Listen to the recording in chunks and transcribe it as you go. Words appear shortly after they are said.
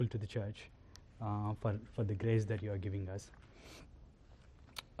to the church for the grace that you are giving us.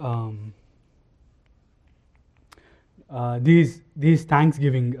 These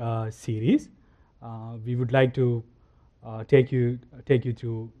Thanksgiving series, we would like to take you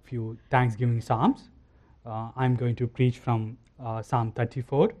to few Thanksgiving psalms. I'm going to preach from Psalm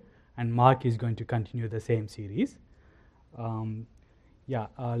 34, and Mark is going to continue the same series.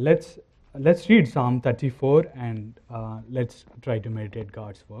 Let's read Psalm 34 and let's try to meditate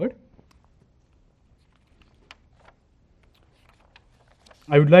God's word.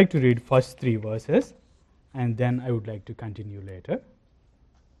 I would like to read first 3 verses, and then I would like to continue later.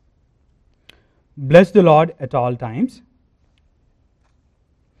 Bless the Lord at all times.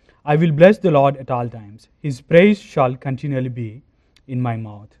 I will bless the Lord at all times. His praise shall continually be in my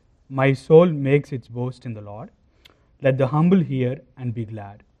mouth. My soul makes its boast in the Lord. Let the humble hear and be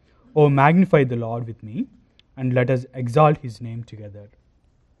glad. Oh, magnify the Lord with me, and let us exalt his name together.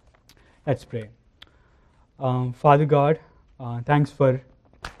 Let's pray. Father God, thanks for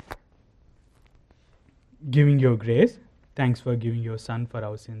giving your grace. Thanks for giving your Son for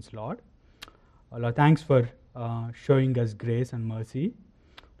our sins, Lord. Lord, thanks for showing us grace and mercy.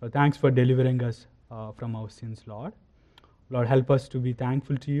 Lord, thanks for delivering us from our sins, Lord. Lord, help us to be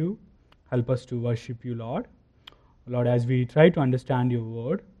thankful to you. Help us to worship you, Lord. Lord, as we try to understand your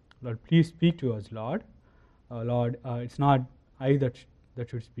word, Lord, please speak to us, Lord. Lord, it's not I that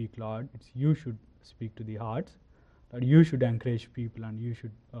should speak, Lord. It's you should speak to the hearts. Lord, you should encourage people, and you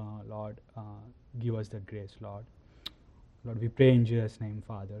should, Lord, give us that grace, Lord. Lord, we pray in Jesus' name,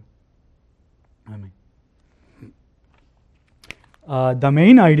 Father. Amen. The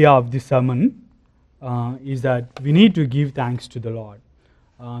main idea of this sermon is that we need to give thanks to the Lord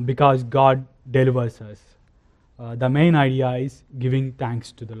because God delivers us. The main idea is giving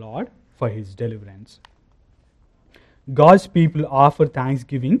thanks to the Lord for his deliverance. God's people offer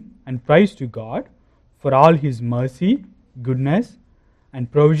thanksgiving and praise to God for all his mercy, goodness,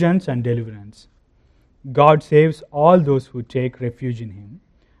 and provisions and deliverance. God saves all those who take refuge in him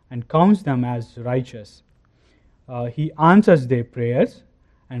and counts them as righteous. He answers their prayers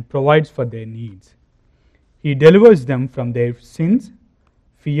and provides for their needs. He delivers them from their sins,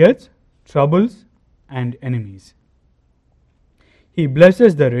 fears, troubles, and enemies. He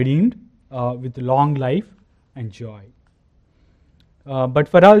blesses the redeemed with long life and joy. But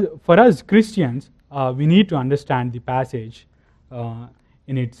for us Christians, we need to understand the passage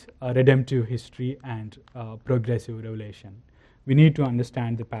in its redemptive history and progressive revelation. We need to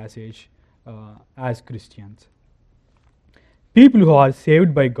understand the passage as Christians. People who are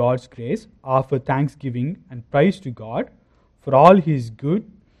saved by God's grace offer thanksgiving and praise to God for all his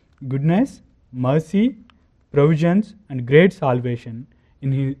goodness, mercy, provisions, and great salvation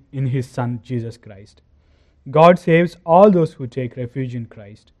in his Son, Jesus Christ. God saves all those who take refuge in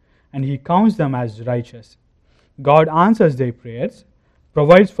Christ, and he counts them as righteous. God answers their prayers,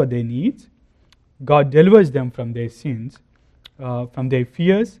 provides for their needs. God delivers them from their sins, from their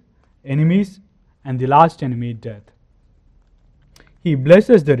fears, enemies, and the last enemy, death. He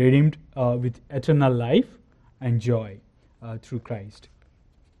blesses the redeemed with eternal life and joy through Christ.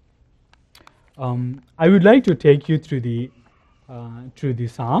 I would like to take you through the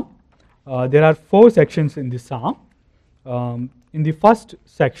psalm. There are 4 sections in this psalm. In the first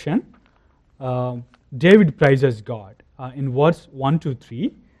section, David praises God. In verse 1 to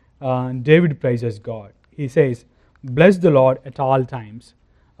 3, David praises God. He says, "Bless the Lord at all times."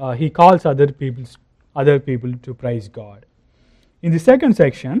 He calls other people to praise God. In the second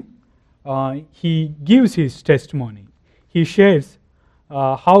section, he gives his testimony. He shares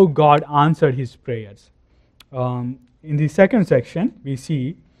how God answered his prayers. In the second section, we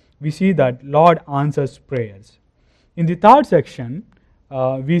see that Lord answers prayers. In the third section,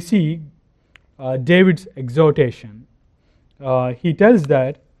 we see David's exhortation. He tells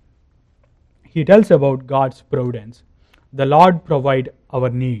about God's providence. The Lord provide our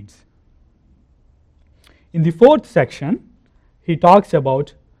needs. In the fourth section, he talks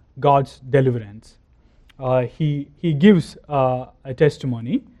about God's deliverance. He gives a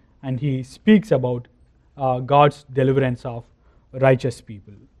testimony, and he speaks about God's deliverance of righteous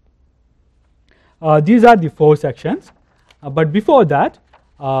people. These are the 4 sections. But before that,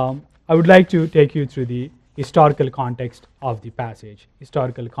 I would like to take you through the historical context of the passage,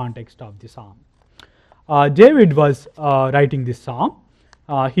 historical context of the psalm. David was writing this psalm.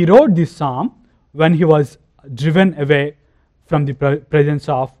 He wrote this psalm when he was driven away from the presence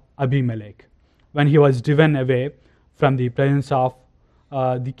of Abimelech, when he was driven away from the presence of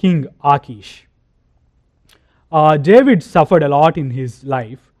the king Achish. David suffered a lot in his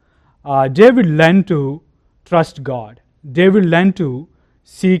life. David learned to trust God. David learned to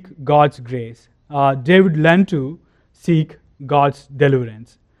seek God's grace. David learned to seek God's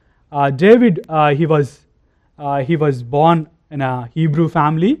deliverance. David, he was born in a Hebrew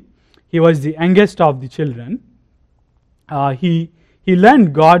family. He was the youngest of the children. He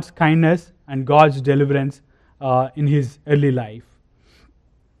learned God's kindness and God's deliverance in his early life.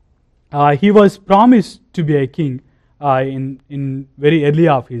 He was promised to be a king in very early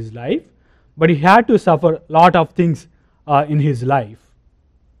of his life, but he had to suffer a lot of things in his life.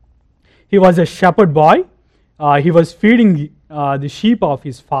 He was a shepherd boy. He was feeding the sheep of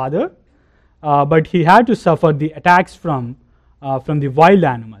his father, but he had to suffer the attacks from the wild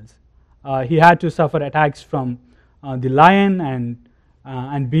animals. He had to suffer attacks from the lion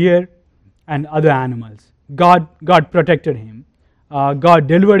and bear and other animals. God protected him. God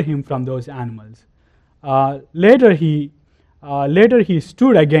delivered him from those animals. Later he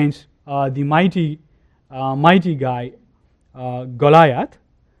stood against the mighty guy Goliath,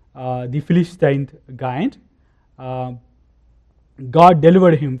 the Philistine giant. God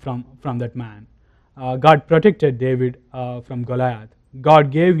delivered him from that man. God protected David from Goliath.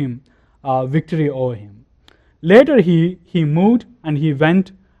 God gave him victory over him. Later he moved and he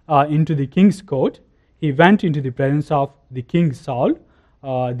went into the king's court. He went into the presence of the king Saul,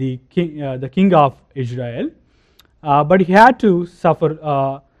 the king of Israel, but he had to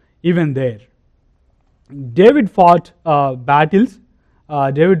suffer even there. David fought battles.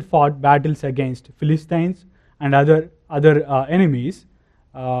 David fought battles against Philistines and other enemies.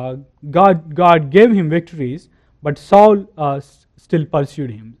 God gave him victories, but Saul still pursued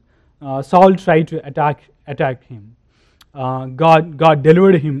him. Saul tried to attack him. God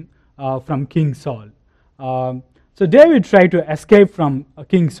delivered him from King Saul. So David tried to escape from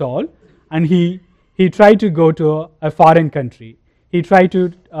King Saul, and he tried to go to a foreign country. He tried to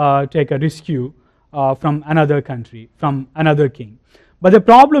take a rescue from another country, from another king. But the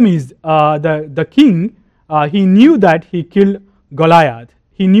problem is the king, he knew that he killed Goliath.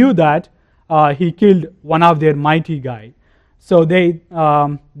 He knew that he killed one of their mighty guy. So they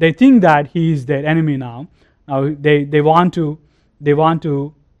think that he is their enemy now. Now they want to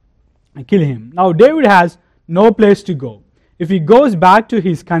kill him. Now David has no place to go. If he goes back to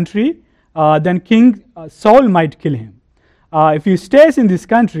his country, then King Saul might kill him. If he stays in this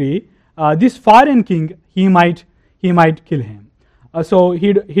country, this foreign king, he might kill him. So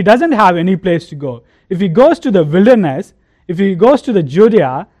he doesn't have any place to go. If he goes to the wilderness, if he goes to the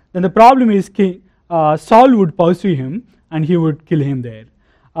Judea, then the problem is Saul would pursue him and he would kill him there.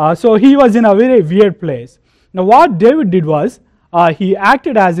 So he was in a very weird place. Now what David did was, he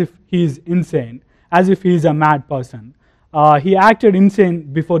acted as if he is insane, as if he is a mad person. He acted insane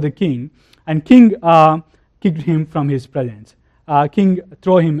before the king, and king kicked him from his presence. King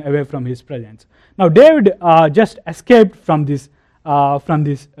threw him away from his presence. Now David just escaped from this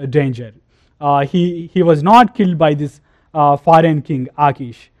danger. He was not killed by this foreign king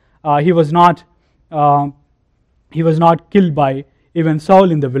Achish. He was not killed by even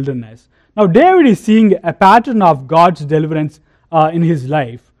Saul in the wilderness. Now David is seeing a pattern of God's deliverance in his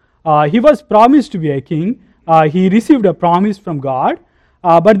life. He was promised to be a king. He received a promise from God,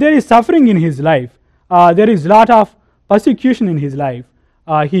 but there is suffering in his life. There is a lot of persecution in his life.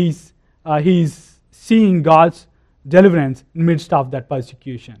 He's seeing God's deliverance in the midst of that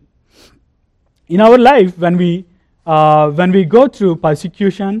persecution. In our life, when we go through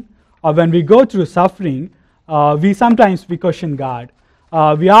persecution or when we go through suffering, we sometimes question God.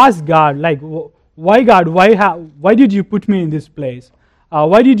 We ask God, like, why God? Why did you put me in this place?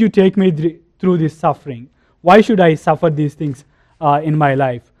 Why did you take me through this suffering? Why should I suffer these things in my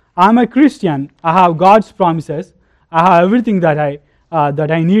life? I'm a Christian. I have God's promises. I have everything that I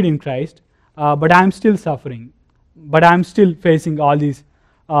need in Christ, but I'm still suffering. But I'm still facing all these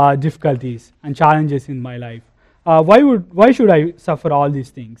difficulties and challenges in my life. Why should I suffer all these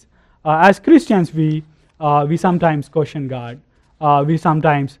things? As Christians, we sometimes question God. We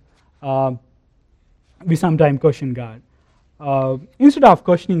sometimes question God. Instead of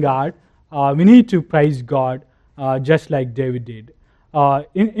questioning God, we need to praise God just like David did.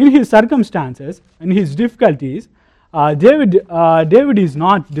 In his circumstances, in his difficulties, David is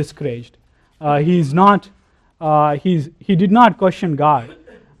not discouraged. He did not question God.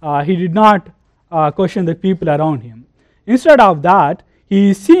 He did not question the people around him. Instead of that,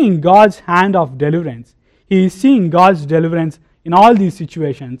 he is seeing God's hand of deliverance. He is seeing God's deliverance in all these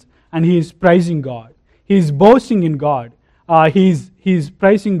situations, and he is praising God. He is boasting in God. He is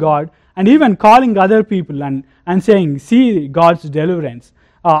praising God and even calling other people and saying, see God's deliverance.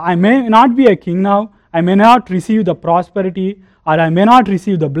 I may not be a king now. I may not receive the prosperity, or I may not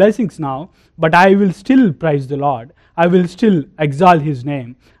receive the blessings now, but I will still praise the Lord. I will still exalt His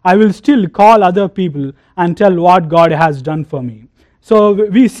name. I will still call other people and tell what God has done for me. So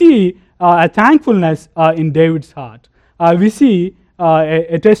we see a thankfulness in David's heart. We see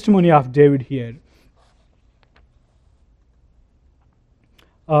a testimony of David here.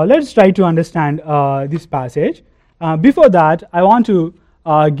 Let's try to understand this passage. Before that, I want to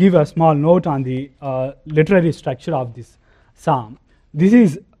give a small note on the literary structure of this psalm. This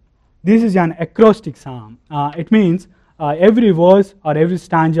is an acrostic psalm. It means every verse or every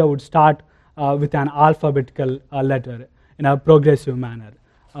stanza would start with an alphabetical letter in a progressive manner,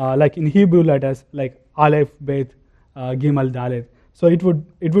 like in Hebrew letters, like Aleph, Bet, Gimel, Dalet. So it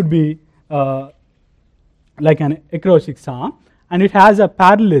would be like an acrostic psalm, and it has a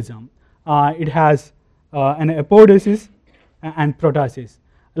parallelism. It has an apodosis and protasis.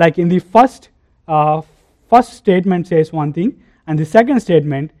 Like in the first statement says one thing, and the second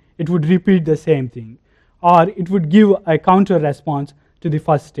statement it would repeat the same thing, or it would give a counter response to the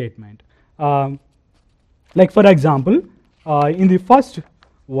first statement. Like for example, in the first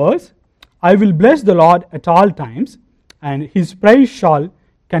verse, I will bless the Lord at all times, and His praise shall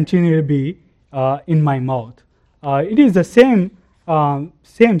continually be in my mouth. It is the same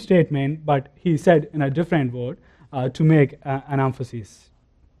statement, but he said in a different word to make an emphasis.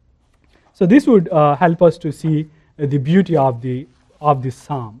 So this would help us to see the beauty of this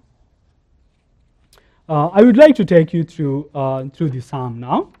psalm. I would like to take you through the psalm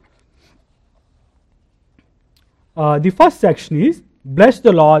now. The first section is bless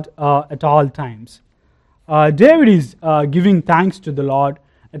the Lord at all times. David is giving thanks to the Lord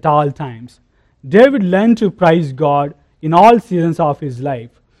at all times. David learned to praise God in all seasons of his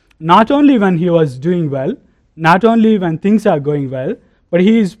life, not only when he was doing well, not only when things are going well, but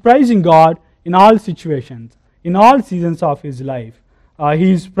he is praising God in all situations, in all seasons of his life.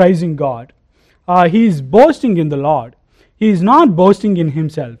 He is praising God. He is boasting in the Lord. He is not boasting in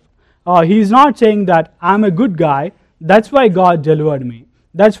himself. He is not saying that I'm a good guy, that's why God delivered me,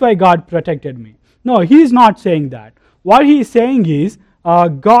 that's why God protected me. No, he is not saying that. What he is saying is,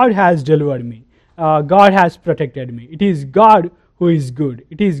 God has delivered me. God has protected me. It is God who is good.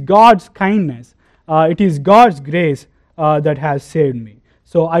 It is God's kindness. It is God's grace that has saved me.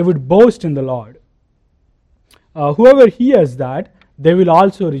 So I would boast in the Lord. Whoever hears that, they will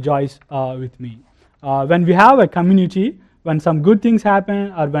also rejoice with me. When we have a community, when some good things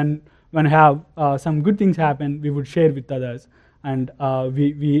happen, or when have some good things happen, we would share with others, and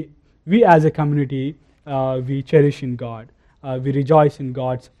we as a community, we cherish in God. We rejoice in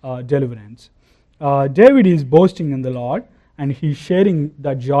God's deliverance. David is boasting in the Lord, and he is sharing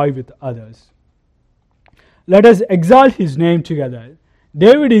that joy with others. Let us exalt his name together.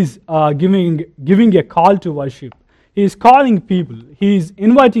 David is giving a call to worship. He is calling people, he is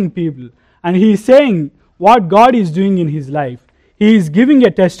inviting people, and he is saying what God is doing in his life. He is giving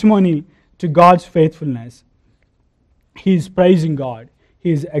a testimony to God's faithfulness. He is praising God.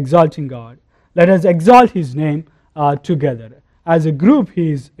 He is exalting God. Let us exalt his name together. As a group,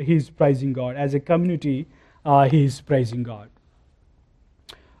 he is praising God. As a community, he is praising God.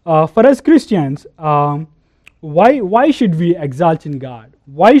 For us Christians, why should we exalt in God?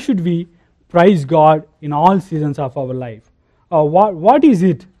 Why should we praise God in all seasons of our life? What is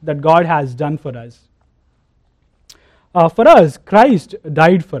it that God has done for us? For us, Christ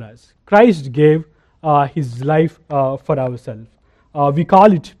died for us. Christ gave his life for ourselves. We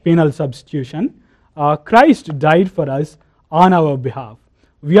call it penal substitution. Christ died for us on our behalf.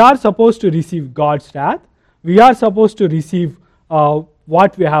 We are supposed to receive God's wrath. We are supposed to receive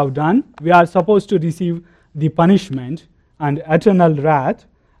what we have done. We are supposed to receive the punishment and eternal wrath.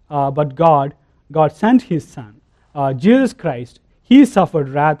 But God sent his Son, Jesus Christ. He suffered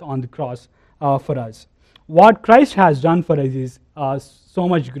wrath on the cross for us. What Christ has done for us is so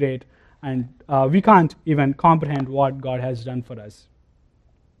much great, and we can't even comprehend what God has done for us.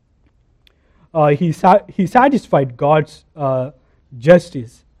 He satisfied God's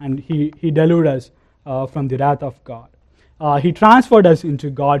justice, and he delivered us from the wrath of God. He transferred us into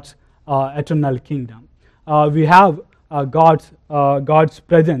God's eternal kingdom. We have God's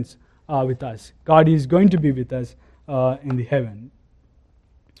presence with us. God is going to be with us in the heaven.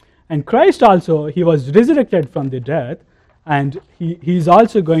 And Christ also, he was resurrected from the death, and he is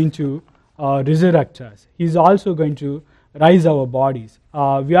also going to resurrect us. He is also going to rise our bodies.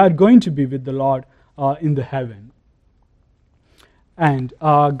 We are going to be with the Lord in the heaven. And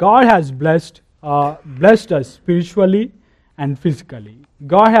God has blessed us spiritually and physically.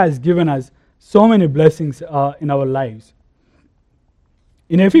 God has given us so many blessings in our lives.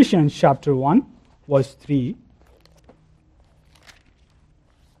 In Ephesians chapter 1, verse 3,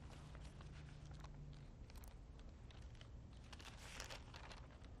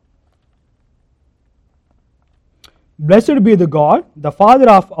 Blessed be the God, the Father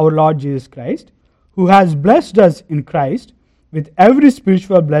of our Lord Jesus Christ, who has blessed us in Christ with every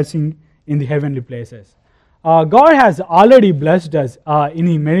spiritual blessing in the heavenly places. God has already blessed us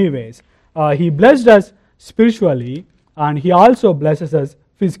in many ways. He blessed us spiritually, and He also blesses us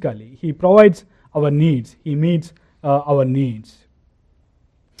physically. He provides our needs. He meets our needs.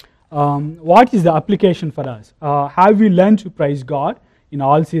 What is the application for us? Have we learned to praise God in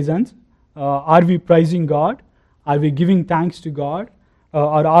all seasons? Are we praising God? Are we giving thanks to God?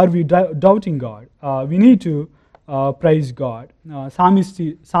 Or are we doubting God? We need to praise God.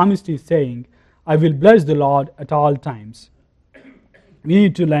 Psalmist is saying, I will bless the Lord at all times. We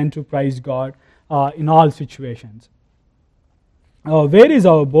need to learn to praise God in all situations. Where is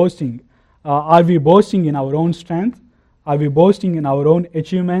our boasting? Are we boasting in our own strength? Are we boasting in our own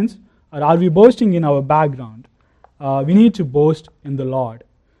achievements? Or are we boasting in our background? We need to boast in the Lord.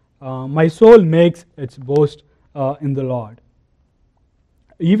 My soul makes its boast in the Lord.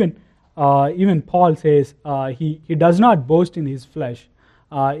 Even Paul says he does not boast in his flesh.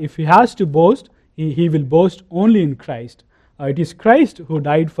 If he has to boast, he will boast only in Christ. It is Christ who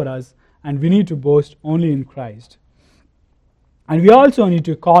died for us, and we need to boast only in Christ. And we also need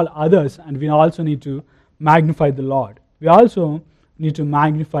to call others, and we also need to magnify the Lord. We also need to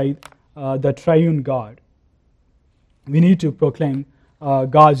magnify the triune God. We need to proclaim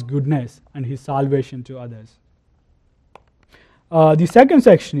God's goodness and His salvation to others. The second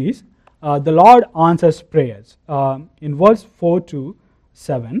section is the Lord answers prayers. In verse 4 to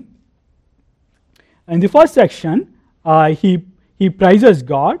 7. In the first section, he praises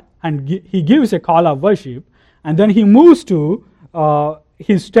God and he gives a call of worship, and then he moves to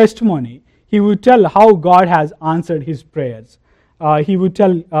his testimony. He would tell how God has answered his prayers. He would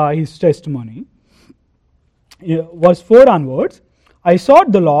tell his testimony. Verse 4 onwards, I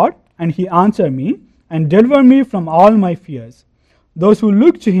sought the Lord, and He answered me, and delivered me from all my fears. Those who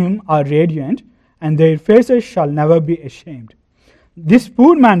look to Him are radiant, and their faces shall never be ashamed. This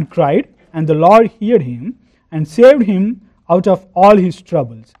poor man cried, and the Lord heard him, and saved him out of all his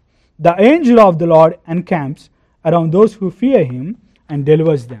troubles. The angel of the Lord encamps around those who fear Him, and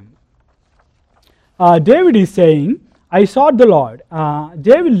delivers them. David is saying, I sought the Lord.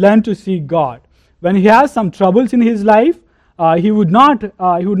 David learned to seek God. When he has some troubles in his life, he would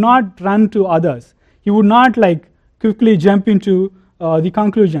not run to others. He would not quickly jump into the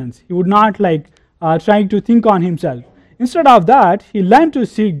conclusions. He would not trying to think on himself. Instead of that, he learned to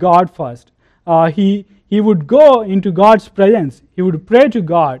seek God first. He would go into God's presence. He would pray to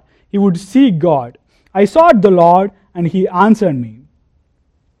God. He would seek God. I sought the Lord, and He answered me.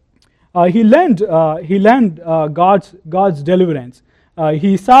 He learned God's deliverance.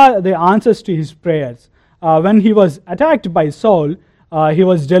 He saw the answers to his prayers. When he was attacked by Saul, he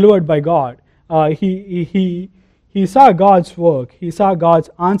was delivered by God. He saw God's work. He saw God's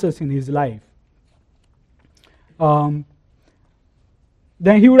answers in his life. Then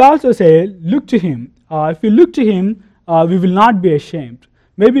he would also say, look to Him. If we look to Him, we will not be ashamed.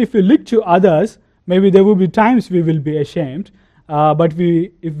 Maybe if we look to others, maybe there will be times we will be ashamed. But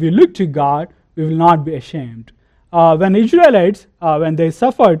if we look to God, we will not be ashamed. When Israelites, when they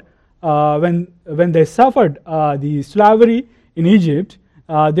suffered the slavery in Egypt,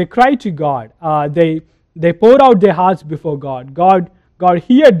 they cried to God. They poured out their hearts before God. God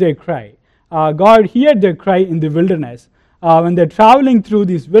heard their cry. God heard their cry in the wilderness. When they're traveling through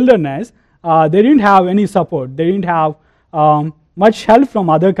this wilderness, they didn't have any support. They didn't have much help from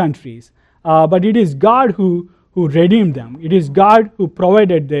other countries. But it is God who redeemed them. It is God who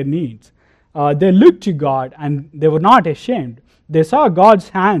provided their needs. They looked to God, and they were not ashamed. They saw God's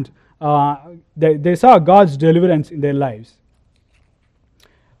hand. They saw God's deliverance in their lives.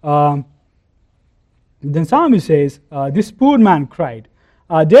 Then Psalmist says, this poor man cried.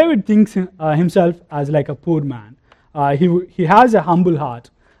 David thinks himself as like a poor man. He has a humble heart.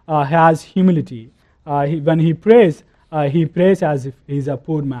 He has humility. When he prays as if he's a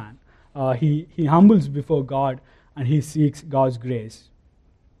poor man. He humbles before God, and he seeks God's grace.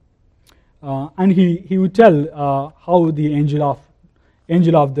 And he would tell how the angel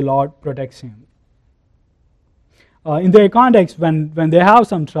of the Lord protects him. In their context, when they have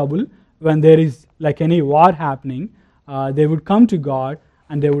some trouble, when there is any war happening, they would come to God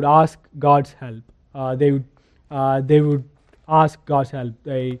and they would ask God's help. They would ask God's help.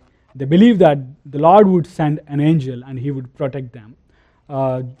 They believe that the Lord would send an angel and He would protect them.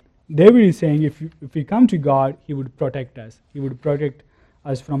 David is saying, if we come to God, He would protect us. He would protect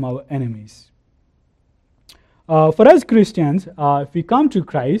us from our enemies. For us Christians, if we come to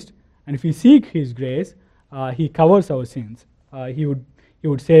Christ and if we seek His grace, He covers our sins. He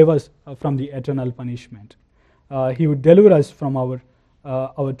would save us from the eternal punishment. He would deliver us from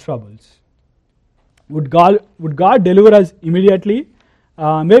our troubles. Would God deliver us immediately?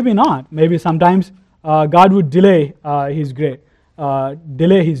 Maybe not. Maybe sometimes God would delay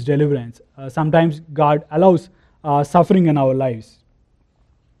delay His deliverance. Sometimes God allows suffering in our lives.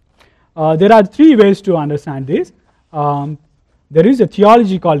 There are three ways to understand this. There is a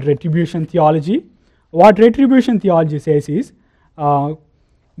theology called retribution theology. What retribution theology says is,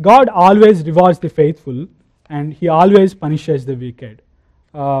 God always rewards the faithful and He always punishes the wicked.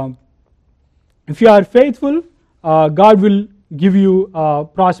 If you are faithful, God will give you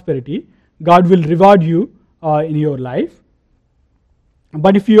prosperity. God will reward you in your life.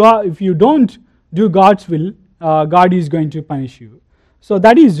 But if you don't do God's will, God is going to punish you. So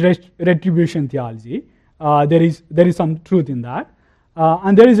that is retribution theology. There is some truth in that.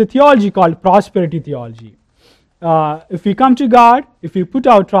 And there is a theology called prosperity theology. If we come to God, if we put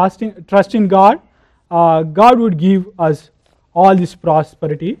our trust in God, God would give us all this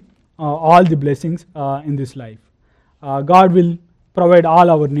prosperity, all the blessings in this life. God will provide all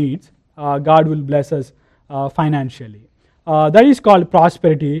our needs. God will bless us financially. That is called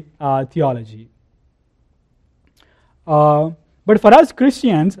prosperity theology. But for us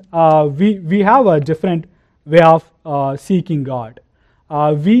Christians, we have a different way of seeking God.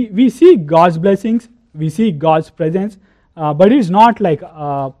 We seek God's blessings, we seek God's presence, but it is not like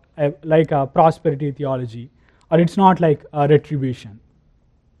a prosperity theology, or it's not like a retribution.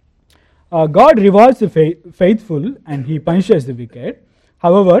 God rewards the faithful and He punishes the wicked.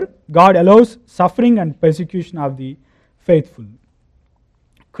 However, God allows suffering and persecution of the faithful.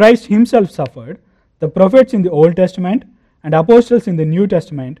 Christ Himself suffered. The prophets in the Old Testament and apostles in the New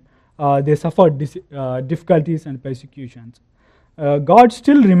Testament, they suffered difficulties and persecutions. God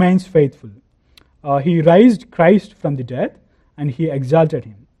still remains faithful. He raised Christ from the dead and He exalted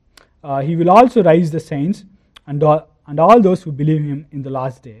Him. He will also raise the saints and all those who believe Him in the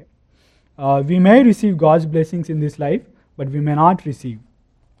last day. We may receive God's blessings in this life, but we may not receive.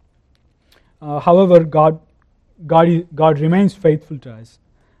 However, God remains faithful to us.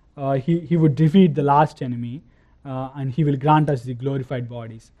 He would defeat the last enemy, and He will grant us the glorified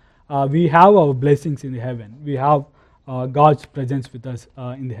bodies. We have our blessings in the heaven. We have God's presence with us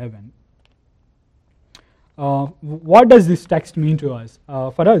in the heaven. What does this text mean to us?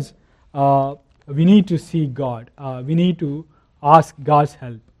 For us, we need to seek God. We need to ask God's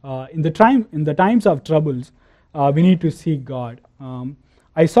help. In the times of troubles, we need to seek God.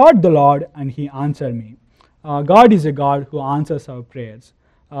 I sought the Lord and He answered me. God is a God who answers our prayers.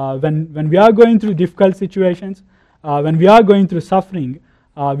 When we are going through difficult situations, when we are going through suffering,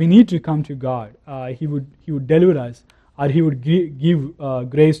 we need to come to God. He would deliver us, or He would give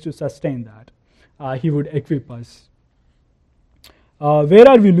grace to sustain that. He would equip us. Where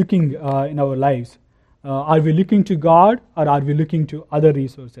are we looking in our lives? Are we looking to God, or are we looking to other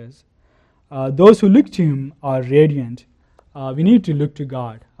resources? Those who look to Him are radiant. We need to look to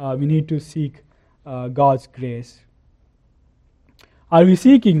God. We need to seek God's grace. Are we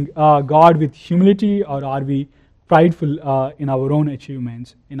seeking God with humility, or are we prideful in our own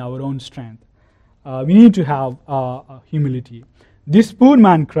achievements, in our own strength? We need to have humility. This poor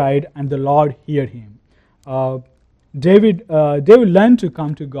man cried, and the Lord heard him. David learned to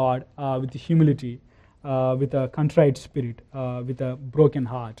come to God with humility, with a contrite spirit, with a broken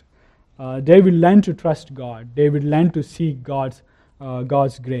heart. David learned to trust God. David learned to seek God's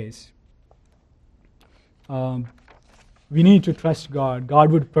grace. We need to trust God.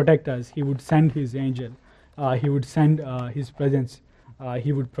 God would protect us. He would send His angel. He would send His presence.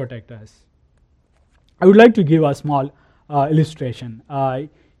 He would protect us. I would like to give a small illustration.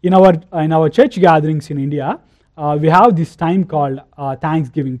 In our church gatherings in India, we have this time called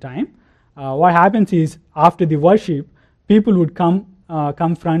Thanksgiving time. What happens is, after the worship, people would come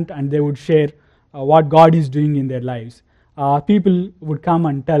front and they would share what God is doing in their lives. People would come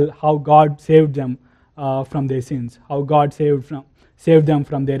and tell how God saved them from their sins, how God saved them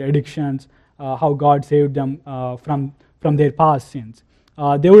from their addictions, how God saved them from their past sins.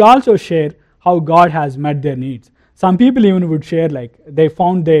 They would also share how God has met their needs. Some people even would share, like, they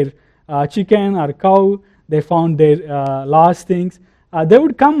found their chicken or cow, they found their lost things. They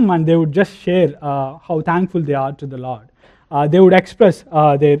would come and they would just share how thankful they are to the Lord. They would express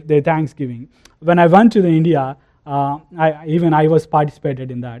their thanksgiving. When I went to India, I was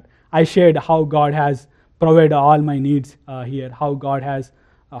participated in that. I shared how God has provided all my needs here, how God has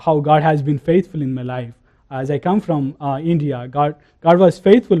been faithful in my life. As I come from India, God was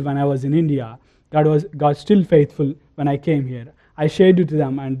faithful when I was in India. God still faithful when I came here. I shared it to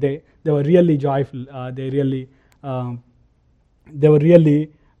them, and they were really joyful. They were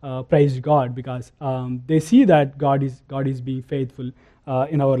really praised God, because they see that God is being faithful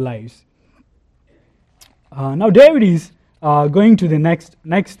in our lives. Now David is going to the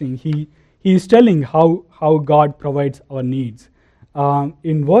next thing. He is telling how God provides our needs.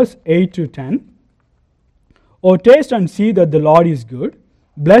 In verse 8 to 10, "O taste and see that the Lord is good.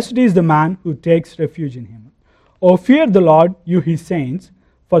 Blessed is the man who takes refuge in him. O fear the Lord, you his saints,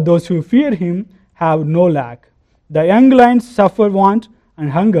 for those who fear him have no lack. The young lions suffer want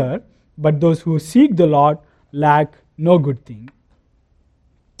and hunger, but those who seek the Lord lack no good thing."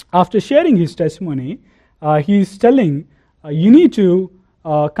 After sharing his testimony, he is telling you need to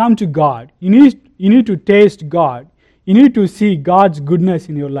come to God. You need to taste God. You need to see God's goodness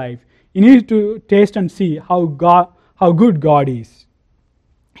in your life. You need to taste and see how good God is.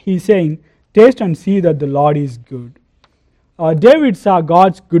 He's saying, taste and see that the Lord is good. David saw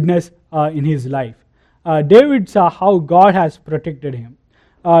God's goodness in his life. David saw how God has protected him.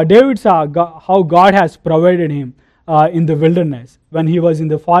 David saw how God has provided him in the wilderness when he was in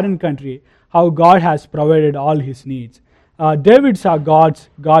the foreign country, how God has provided all his needs. David saw God's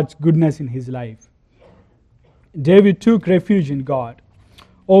goodness in his life. David took refuge in God.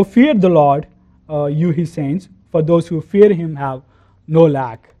 "O fear the Lord, you his saints, for those who fear him have no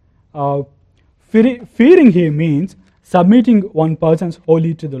lack." Fearing him means submitting one person's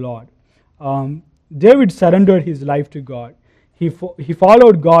wholly to the Lord. David surrendered his life to God. He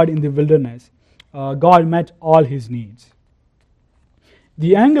followed God in the wilderness. God met all his needs. The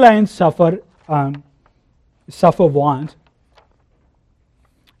young lions suffer want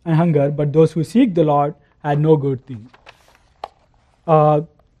and hunger, but those who seek the Lord had no good thing.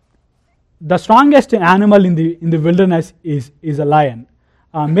 The strongest animal in the wilderness is a lion.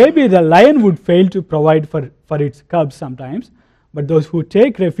 Maybe the lion would fail to provide for its cubs sometimes, but those who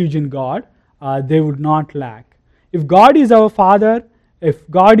take refuge in God, they would not lack. If God is our Father, if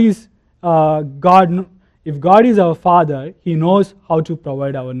God is our Father, He knows how to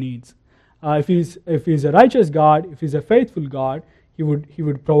provide our needs. If He's a righteous God, if He's a faithful God, He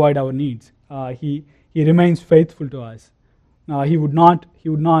would provide our needs. He remains faithful to us. He would not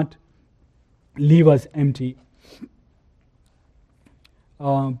leave us empty.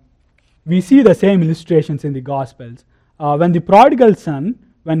 We see the same illustrations in the Gospels. When the prodigal son,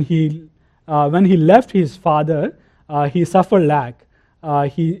 when he left his father, he suffered lack.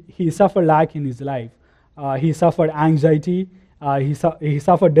 He suffered lack in his life. He suffered anxiety. He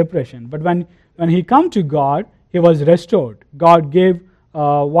suffered depression. But when he came to God, he was restored. God gave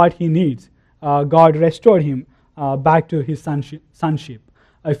what he needs. God restored him back to his sonship.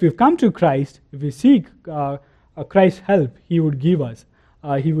 If we come to Christ, if we seek Christ's help, He would give us.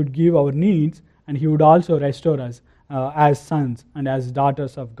 He would give our needs, and He would also restore us as sons and as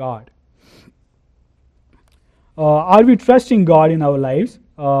daughters of God. Are we trusting God in our lives?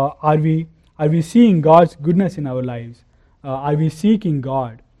 Are we seeing God's goodness in our lives? Are we seeking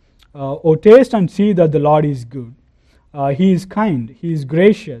God? Oh, taste and see that the Lord is good. He is kind. He is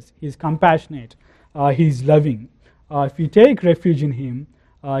gracious. He is compassionate. He is loving. If we take refuge in Him,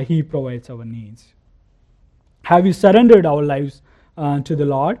 He provides our needs. Have we surrendered our lives to the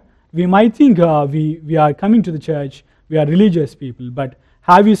Lord? We might think we are coming to the church, we are religious people, but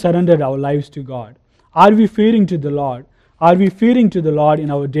have we surrendered our lives to God? Are we fearing to the Lord? Are we fearing to the Lord in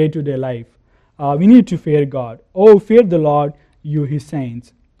our day-to-day life? We need to fear God. Oh, fear the Lord, you His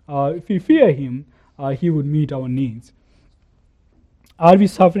saints. If we fear Him, He would meet our needs. Are we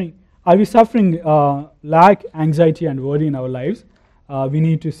suffering lack, anxiety, and worry in our lives? We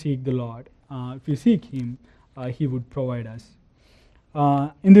need to seek the Lord. If we seek Him, He would provide us.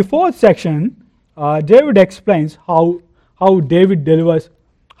 In the fourth section, David explains how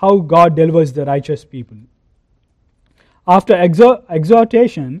God delivers the righteous people. After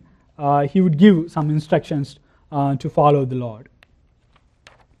exhortation, he would give some instructions to follow the Lord.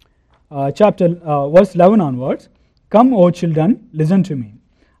 Verse 11 onwards. "Come, O children, listen to me.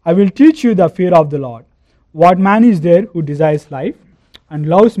 I will teach you the fear of the Lord. What man is there who desires life and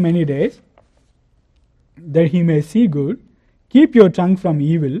loves many days, that he may see good? Keep your tongue from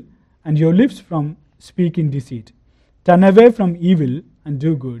evil and your lips from speaking deceit. Turn away from evil and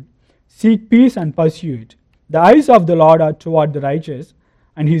do good. Seek peace and pursue it. The eyes of the Lord are toward the righteous,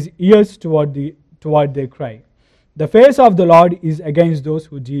 and His ears toward their cry. The face of the Lord is against those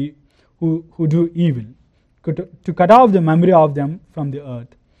who do evil, to cut off the memory of them from the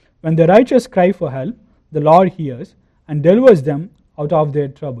earth. When the righteous cry for help, the Lord hears and delivers them out of their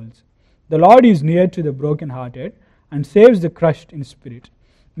troubles. The Lord is near to the brokenhearted and saves the crushed in spirit.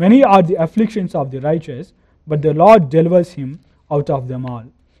 Many are the afflictions of the righteous, but the Lord delivers him out of them all.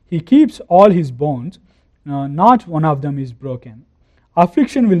 He keeps all his bones, not one of them is broken.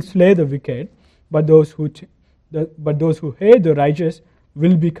 Affliction will slay the wicked, but those who hate the righteous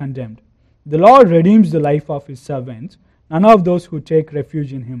will be condemned. The Lord redeems the life of his servants. None of those who take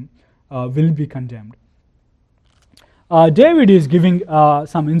refuge in him will be condemned. David is giving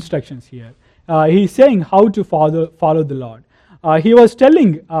some instructions here. He is saying how to follow the Lord. He was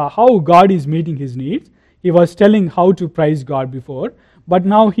telling how God is meeting his needs. He was telling how to praise God before, but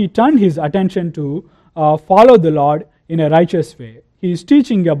now he turned his attention to follow the Lord in a righteous way. He is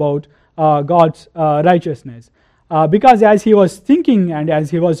teaching about God's righteousness. Because as he was thinking and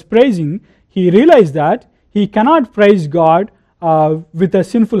as he was praising, he realized that he cannot praise God with a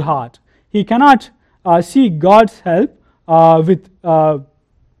sinful heart. He cannot seek God's help with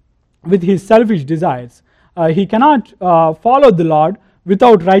his selfish desires. He cannot follow the Lord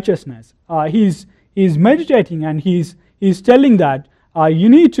without righteousness. He is meditating and he is telling that you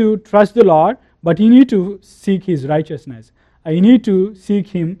need to trust the Lord, but you need to seek his righteousness. You need to seek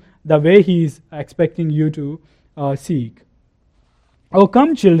him the way he is expecting you to seek. Oh,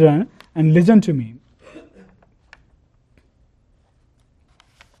 come children and listen to me.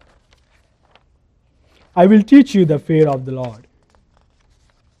 I will teach you the fear of the Lord.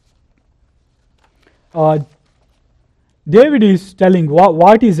 David is telling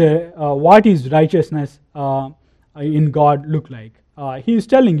what is righteousness in God look like. He is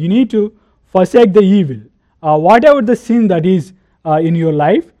telling you need to forsake the evil. Whatever the sin that is in your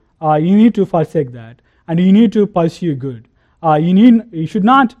life, you need to forsake that, and you need to pursue good. You should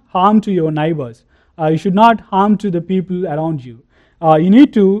not harm to your neighbors. You should not harm to the people around you. You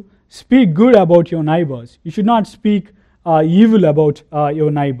need to speak good about your neighbors. You should not speak evil about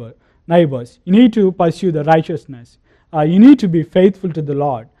your neighbors. You need to pursue the righteousness. You need to be faithful to the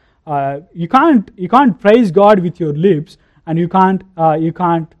Lord. You can't praise God with your lips, and you can't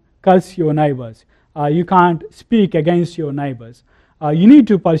curse your neighbors. You can't speak against your neighbors. You need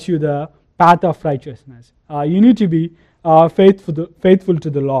to pursue the path of righteousness. You need to be faithful to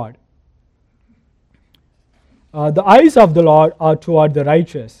the Lord. The eyes of the Lord are toward the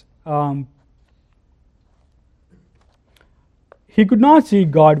righteous. He could not see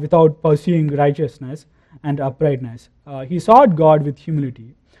God without pursuing righteousness and uprightness. He sought God with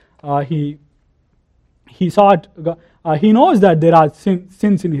humility. He knows that there are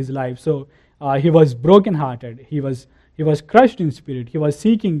sins in his life, so he was brokenhearted. He was crushed in spirit. He was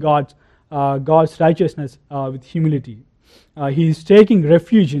seeking God's righteousness with humility. He is taking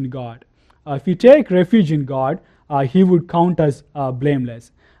refuge in God. If we take refuge in God, he would count us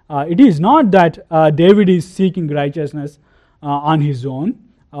blameless. It is not that David is seeking righteousness on his own.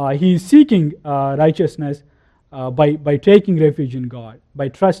 He is seeking righteousness by taking refuge in God, by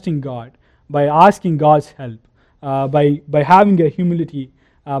trusting God, by asking God's help, by having a humility,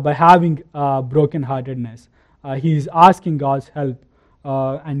 by having brokenheartedness. He is asking God's help,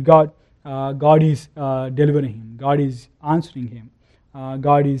 and God is delivering him. God is answering him.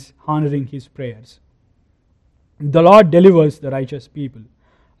 God is honoring his prayers. The Lord delivers the righteous people.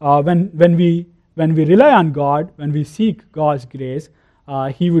 When we rely on God, when we seek God's grace,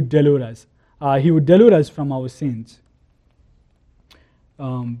 he would deliver us. He would deliver us from our sins.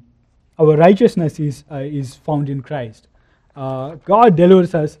 Our righteousness is found in Christ. God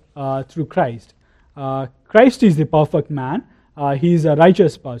delivers us through Christ. Christ is the perfect man. He is a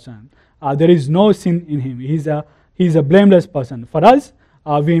righteous person. There is no sin in him. He is a blameless person. For us,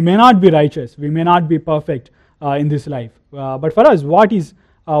 we may not be righteous. We may not be perfect in this life. But for us, what is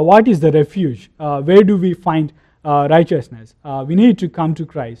the refuge? Where do we find righteousness? We need to come to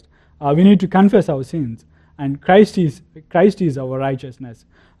Christ. We need to confess our sins, and Christ is our righteousness.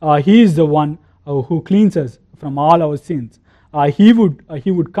 He is the one who cleans us from all our sins. He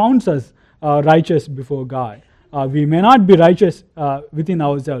would count us righteous before God. We may not be righteous within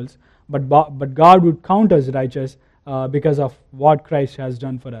ourselves, but God would count us righteous because of what Christ has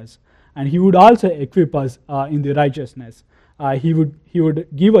done for us, and He would also equip us in the righteousness. He would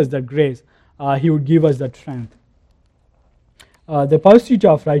give us that grace. He would give us that strength. The pursuit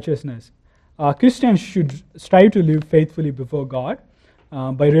of righteousness. Christians should strive to live faithfully before God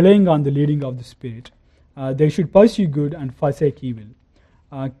by relying on the leading of the Spirit. They should pursue good and forsake evil.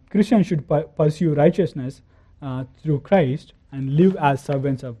 Christians should pursue righteousness through Christ and live as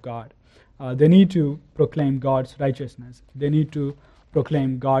servants of God. They need to proclaim God's righteousness. They need to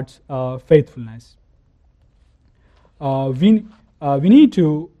proclaim God's faithfulness. We need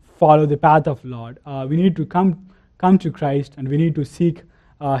to follow the path of the Lord. We need to come to Christ, and we need to seek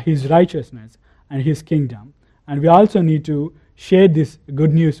His righteousness and His kingdom. And we also need to share this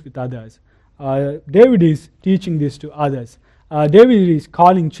good news with others. David is teaching this to others. David is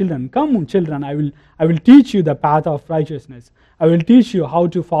calling children, come children, I will teach you the path of righteousness. I will teach you how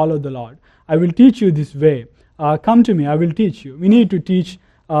to follow the Lord. I will teach you this way. Come to me, I will teach you. We need to teach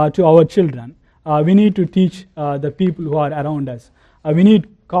to our children. We need to teach the people who are around us. We need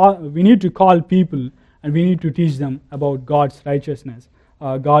to call people, and we need to teach them about God's righteousness,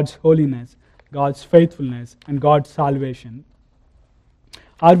 God's holiness, God's faithfulness, and God's salvation.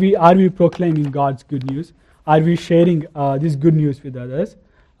 Are we proclaiming God's good news? Are we sharing this good news with others?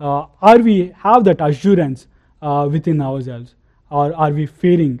 Are we have that assurance within ourselves, or are we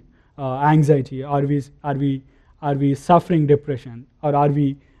feeling anxiety? Are we suffering depression, or are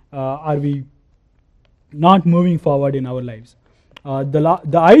we not moving forward in our lives?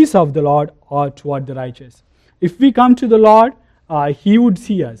 The eyes of the Lord are toward the righteous. If we come to the Lord, He would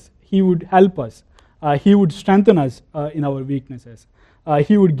see us. He would help us. He would strengthen us in our weaknesses.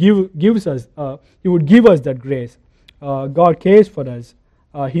 He would give us that grace. God cares for us.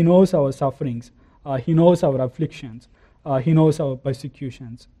 He knows our sufferings. He knows our afflictions. He knows our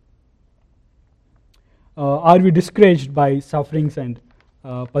persecutions. Are we discouraged by sufferings and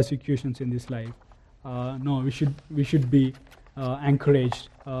persecutions in this life? No, we should be encouraged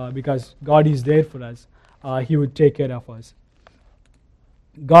because God is there for us. He would take care of us.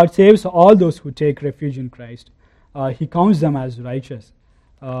 God saves all those who take refuge in Christ. He counts them as righteous.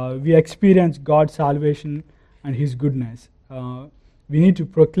 We experience God's salvation and His goodness. We need to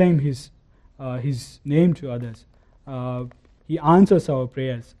proclaim His name to others. He answers our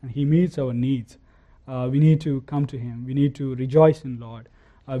prayers and He meets our needs. We need to come to Him. We need to rejoice in the Lord.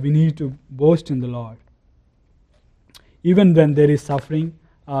 We need to boast in the Lord. Even when there is suffering,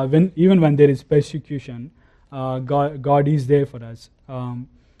 even when there is persecution, God is there for us.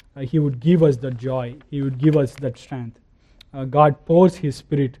 He would give us that joy. He would give us that strength. God pours His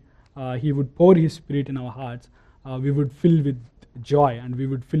Spirit. He would pour His Spirit in our hearts. We would fill with joy and we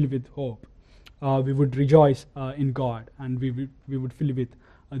would fill with hope. We would rejoice in God, and we would fill with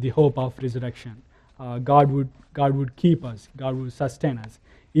the hope of resurrection. God would keep us. God would sustain us.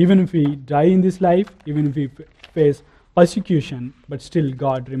 Even if we die in this life, even if we face persecution, but still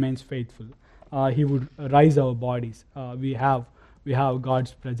God remains faithful. He would rise our bodies. We have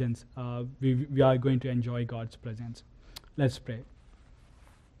God's presence. We are going to enjoy God's presence. Let's pray.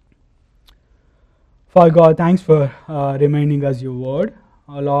 Father God, thanks for reminding us your word.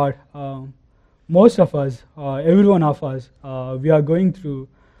 Lord, most of us, every one of us, we are going through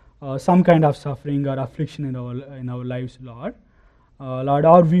some kind of suffering or affliction in our lives, Lord. Lord,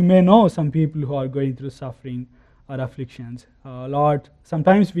 or we may know some people who are going through suffering or afflictions. Lord,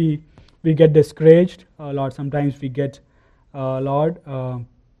 sometimes we get discouraged. Lord, sometimes we get,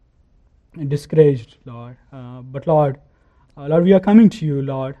 discouraged, Lord. But Lord, we are coming to you,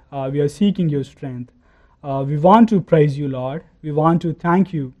 Lord. We are seeking your strength. We want to praise you, Lord. We want to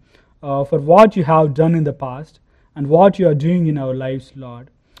thank you for what you have done in the past and what you are doing in our lives,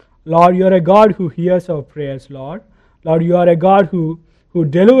 Lord. Lord, you are a God who hears our prayers, Lord. Lord, you are a God who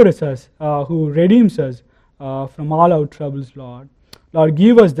delivers us, who redeems us from all our troubles, Lord. Lord,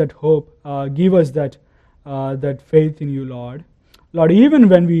 give us that hope. Give us that faith in you, Lord. Lord, even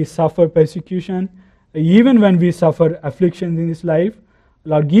when we suffer persecution, even when we suffer afflictions in this life,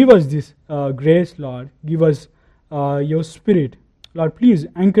 Lord, give us this grace, Lord. Give us your Spirit. Lord, please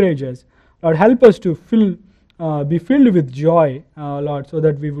encourage us. Lord, help us to be filled with joy, Lord, so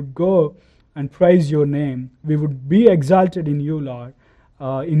that we would go and praise your name. We would be exalted in you, Lord,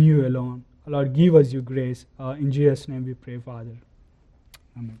 in you alone. Lord, give us your grace. In Jesus' name we pray, Father.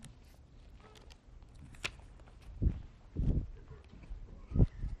 Amen.